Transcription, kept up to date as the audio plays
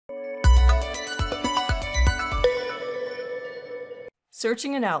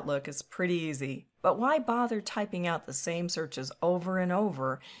Searching in Outlook is pretty easy, but why bother typing out the same searches over and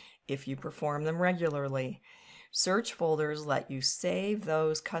over if you perform them regularly? Search folders let you save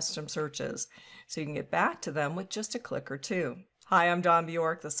those custom searches so you can get back to them with just a click or two. Hi, I'm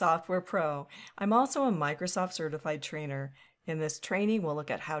Bjork, the Software Pro. I'm also a Microsoft Certified Trainer. In this training, we'll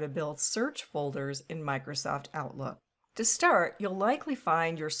look at how to build search folders in Microsoft Outlook. To start, you'll likely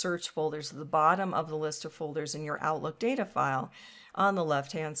find your search folders at the bottom of the list of folders in your Outlook data file on the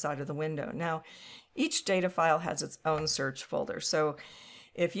left-hand side of the window. Now, each data file has its own search folder, so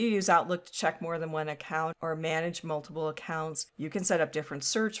if you use Outlook to check more than one account or manage multiple accounts, you can set up different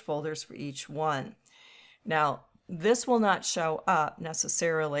search folders for each one. Now, this will not show up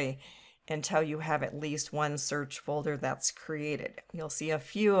necessarily until you have at least one search folder that's created. You'll see a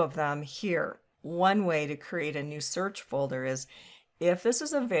few of them here. One way to create a new search folder is, if this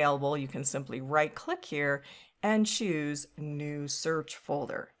is available, you can simply right-click here and choose New Search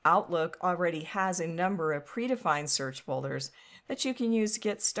Folder. Outlook already has a number of predefined search folders that you can use to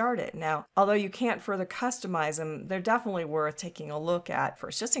get started. Now, although you can't further customize them, they're definitely worth taking a look at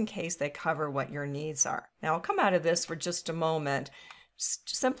first, just in case they cover what your needs are. Now, I'll come out of this for just a moment,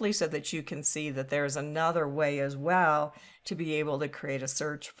 simply so that you can see that there's another way as well to be able to create a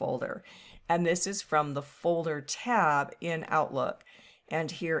search folder. And this is from the Folder tab in Outlook. And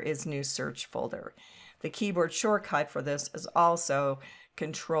here is New Search Folder. The keyboard shortcut for this is also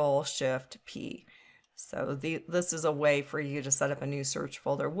Control-Shift-P. So this is a way for you to set up a new search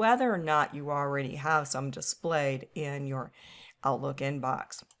folder, whether or not you already have some displayed in your Outlook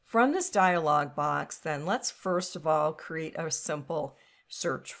inbox. From this dialog box, then, let's first of all create a simple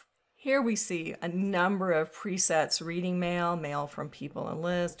search. Here we see a number of presets: reading mail, mail from people and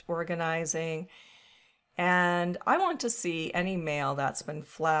list, organizing, and I want to see any mail that's been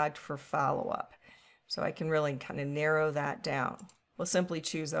flagged for follow-up. So I can really kind of narrow that down. We'll simply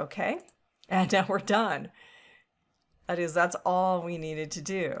choose OK, and now we're done. That's all we needed to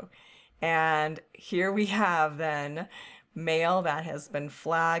do. And here we have then mail that has been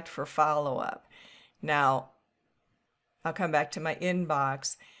flagged for follow-up. Now, I'll come back to my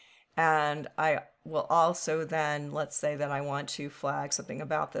inbox, and I will also then, let's say that I want to flag something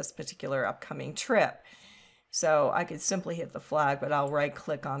about this particular upcoming trip. So I could simply hit the flag, but I'll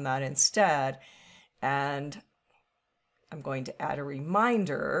right-click on that instead, and I'm going to add a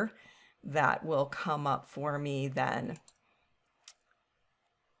reminder that will come up for me then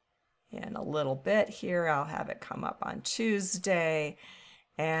in a little bit here. I'll have it come up on Tuesday,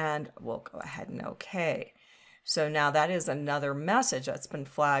 and we'll go ahead and OK. So now that is another message that's been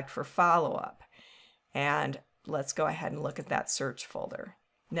flagged for follow-up. And let's go ahead and look at that search folder.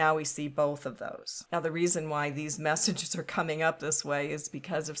 Now we see both of those. Now the reason why these messages are coming up this way is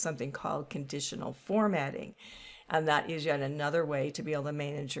because of something called conditional formatting. And that is yet another way to be able to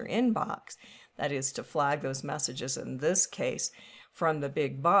manage your inbox. That is to flag those messages, in this case, from the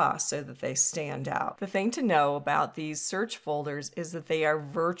big boss so that they stand out. The thing to know about these search folders is that they are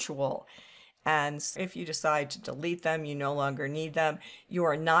virtual. And if you decide to delete them, you no longer need them. You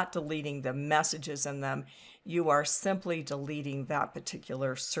are not deleting the messages in them. You are simply deleting that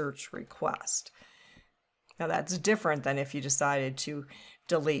particular search request. Now that's different than if you decided to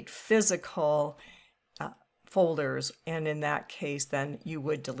delete physical folders, and in that case then you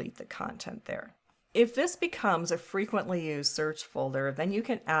would delete the content there. If this becomes a frequently used search folder, then you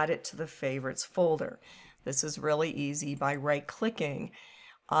can add it to the favorites folder. This is really easy by right-clicking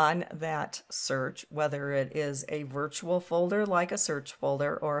on that search, whether it is a virtual folder like a search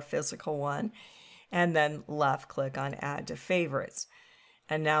folder or a physical one, and then left-click on Add to Favorites.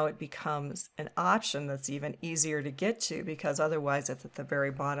 And now it becomes an option that's even easier to get to, because otherwise it's at the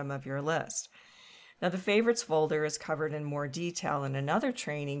very bottom of your list. Now the Favorites folder is covered in more detail in another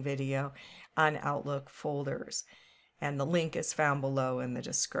training video on Outlook folders, and the link is found below in the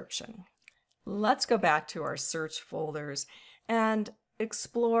description. Let's go back to our search folders and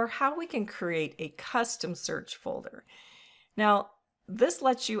explore how we can create a custom search folder. Now, this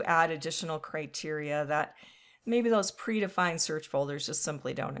lets you add additional criteria that maybe those predefined search folders just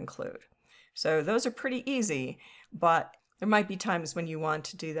simply don't include. So those are pretty easy, but there might be times when you want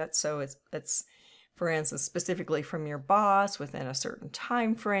to do that. So it's for instance, specifically from your boss within a certain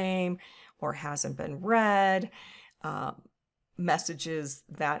time frame, or hasn't been read, messages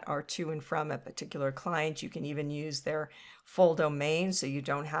that are to and from a particular client. You can even use their full domain, so you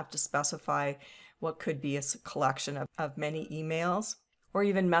don't have to specify what could be a collection of many emails, or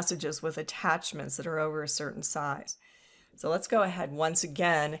even messages with attachments that are over a certain size. So let's go ahead once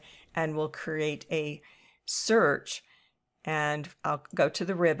again and we'll create a search, and I'll go to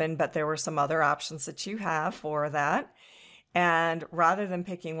the ribbon, but there were some other options that you have for that. And rather than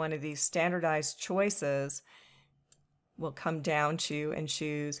picking one of these standardized choices, we'll come down to and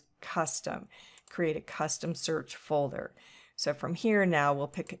choose custom, create a custom search folder. So from here now we'll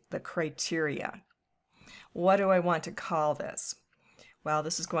pick the criteria. What do I want to call this? Well,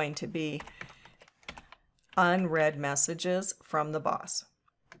 this is going to be unread messages from the boss.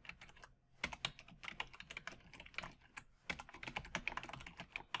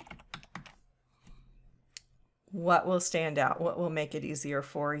 What will stand out? What will make it easier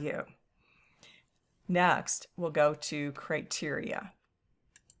for you? Next, we'll go to criteria.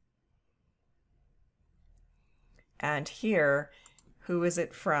 And here, who is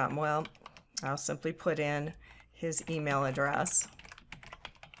it from? Well, I'll simply put in his email address.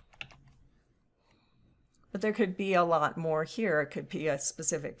 But there could be a lot more here. It could be a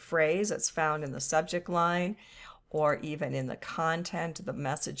specific phrase that's found in the subject line or even in the content of the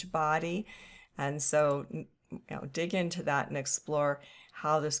message body. And so, dig into that and explore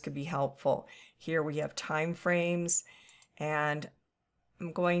how this could be helpful. Here we have time frames, and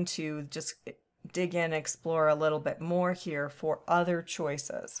I'm going to just dig in and explore a little bit more here for other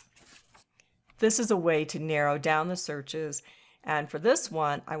choices. This is a way to narrow down the searches, and for this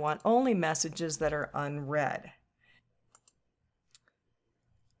one, I want only messages that are unread.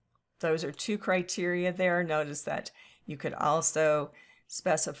 Those are two criteria there. Notice that you could also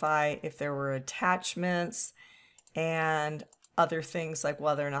specify if there were attachments and other things like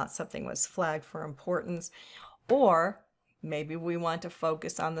whether or not something was flagged for importance, or maybe we want to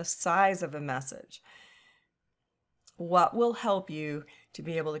focus on the size of a message. What will help you to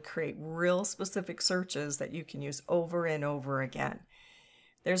be able to create real specific searches that you can use over and over again?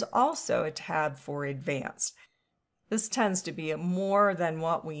 There's also a tab for advanced. This tends to be more than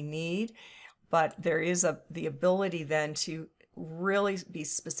what we need, but there is the ability then to really be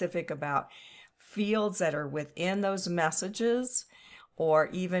specific about fields that are within those messages or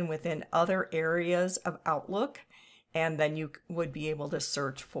even within other areas of Outlook, and then you would be able to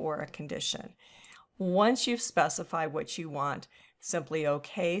search for a condition. Once you've specified what you want, simply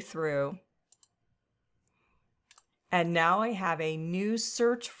OK through. And now I have a new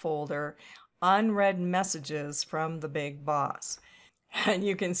search folder, unread messages from the big boss. And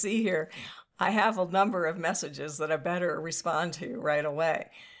you can see here, I have a number of messages that I better respond to right away.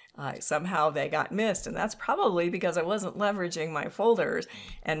 Somehow they got missed, and that's probably because I wasn't leveraging my folders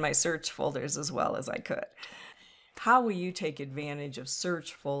and my search folders as well as I could. How will you take advantage of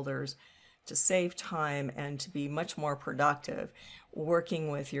search folders to save time and to be much more productive working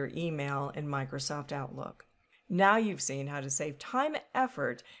with your email in Microsoft Outlook? Now you've seen how to save time and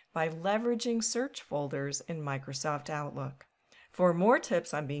effort by leveraging search folders in Microsoft Outlook. For more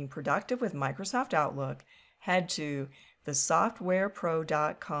tips on being productive with Microsoft Outlook, head to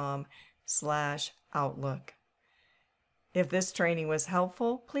thesoftwarepro.com/Outlook. If this training was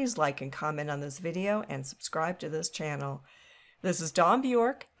helpful, please like and comment on this video and subscribe to this channel. This is Dawn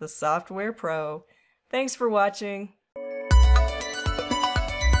Bjork, the Software Pro. Thanks for watching.